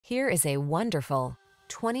Here is a wonderful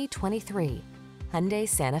 2023 Hyundai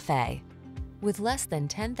Santa Fe. With less than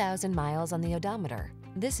 10,000 miles on the odometer,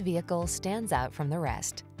 this vehicle stands out from the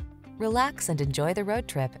rest. Relax and enjoy the road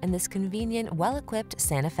trip in this convenient, well-equipped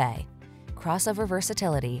Santa Fe. Crossover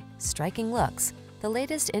versatility, striking looks, the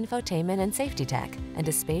latest infotainment and safety tech, and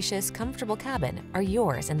a spacious, comfortable cabin are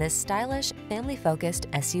yours in this stylish,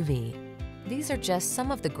 family-focused SUV. These are just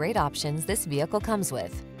some of the great options this vehicle comes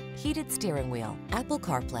with: heated steering wheel, Apple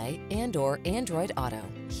CarPlay and/or Android Auto,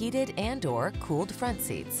 heated and/or cooled front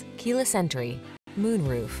seats, keyless entry,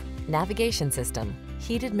 moonroof, navigation system,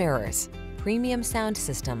 heated mirrors, premium sound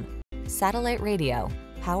system, satellite radio,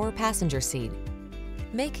 power passenger seat.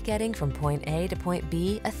 Make getting from point A to point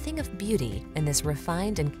B a thing of beauty in this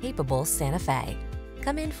refined and capable Santa Fe.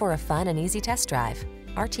 Come in for a fun and easy test drive.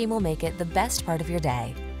 Our team will make it the best part of your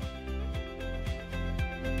day.